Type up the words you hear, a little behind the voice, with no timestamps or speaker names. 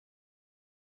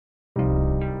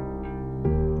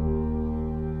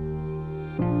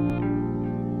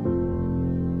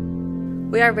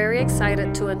We are very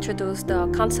excited to introduce the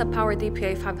Conceptpower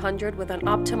DPA 500 with an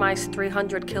optimized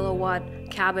 300 kilowatt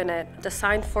cabinet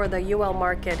designed for the UL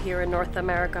market here in North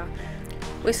America.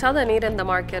 We saw the need in the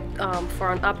market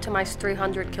for an optimized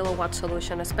 300 kilowatt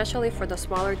solution, especially for the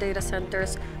smaller data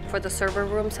centers, for the server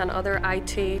rooms and other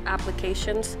IT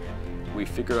applications. We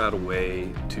figured out a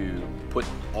way to put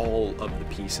all of the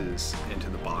pieces into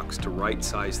the box, to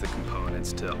right-size the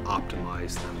components, to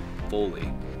optimize them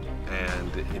fully.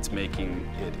 And it's making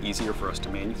it easier for us to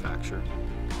manufacture,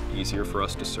 easier for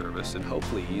us to service, and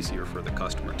hopefully easier for the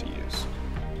customer to use.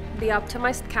 The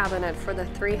optimized cabinet for the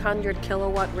 300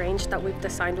 kilowatt range that we've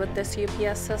designed with this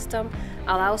UPS system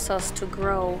allows us to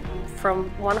grow from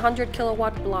 100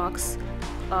 kilowatt blocks,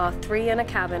 3 in a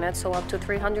cabinet, so up to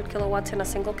 300 kilowatts in a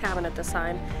single cabinet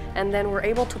design, and then we're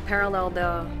able to parallel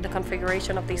the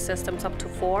configuration of these systems up to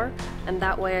 4, and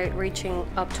that way reaching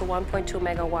up to 1.2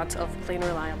 megawatts of clean,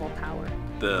 reliable power.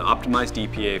 The optimized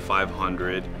DPA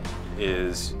 500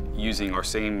 is using our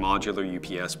same modular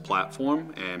UPS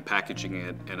platform and packaging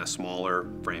it in a smaller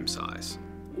frame size.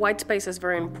 White space is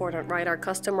very important, right? Our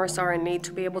customers are in need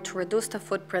to be able to reduce the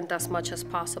footprint as much as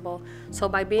possible. So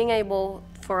by being able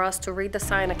for us to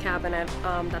redesign a cabinet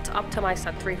that's optimized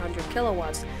at 300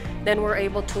 kilowatts, then we're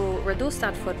able to reduce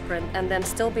that footprint and then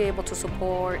still be able to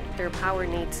support their power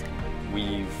needs.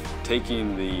 We've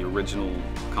taken the original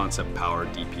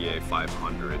Conceptpower DPA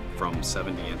 500 from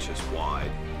 70 inches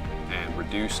wide and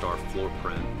reduced our floor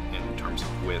print in terms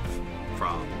of width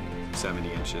from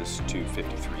 70 inches to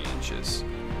 53 inches.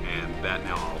 And that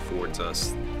now affords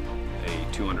us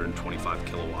a 225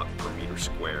 kilowatt per meter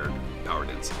squared power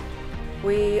density.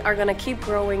 We are going to keep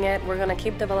growing it, we're going to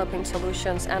keep developing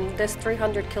solutions, and this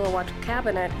 300 kilowatt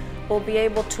cabinet will be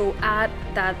able to add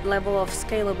that level of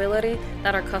scalability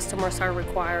that our customers are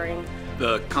requiring.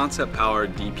 The Conceptpower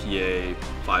DPA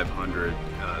 500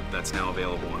 that's now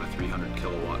available on a 300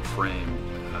 kilowatt frame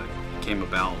came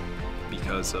about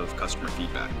because of customer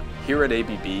feedback. Here at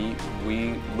ABB,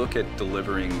 we look at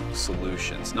delivering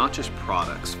solutions, not just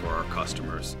products for our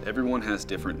customers. Everyone has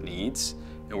different needs,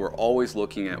 and we're always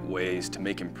looking at ways to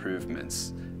make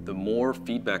improvements. The more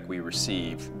feedback we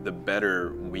receive, the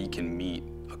better we can meet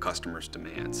a customer's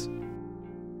demands.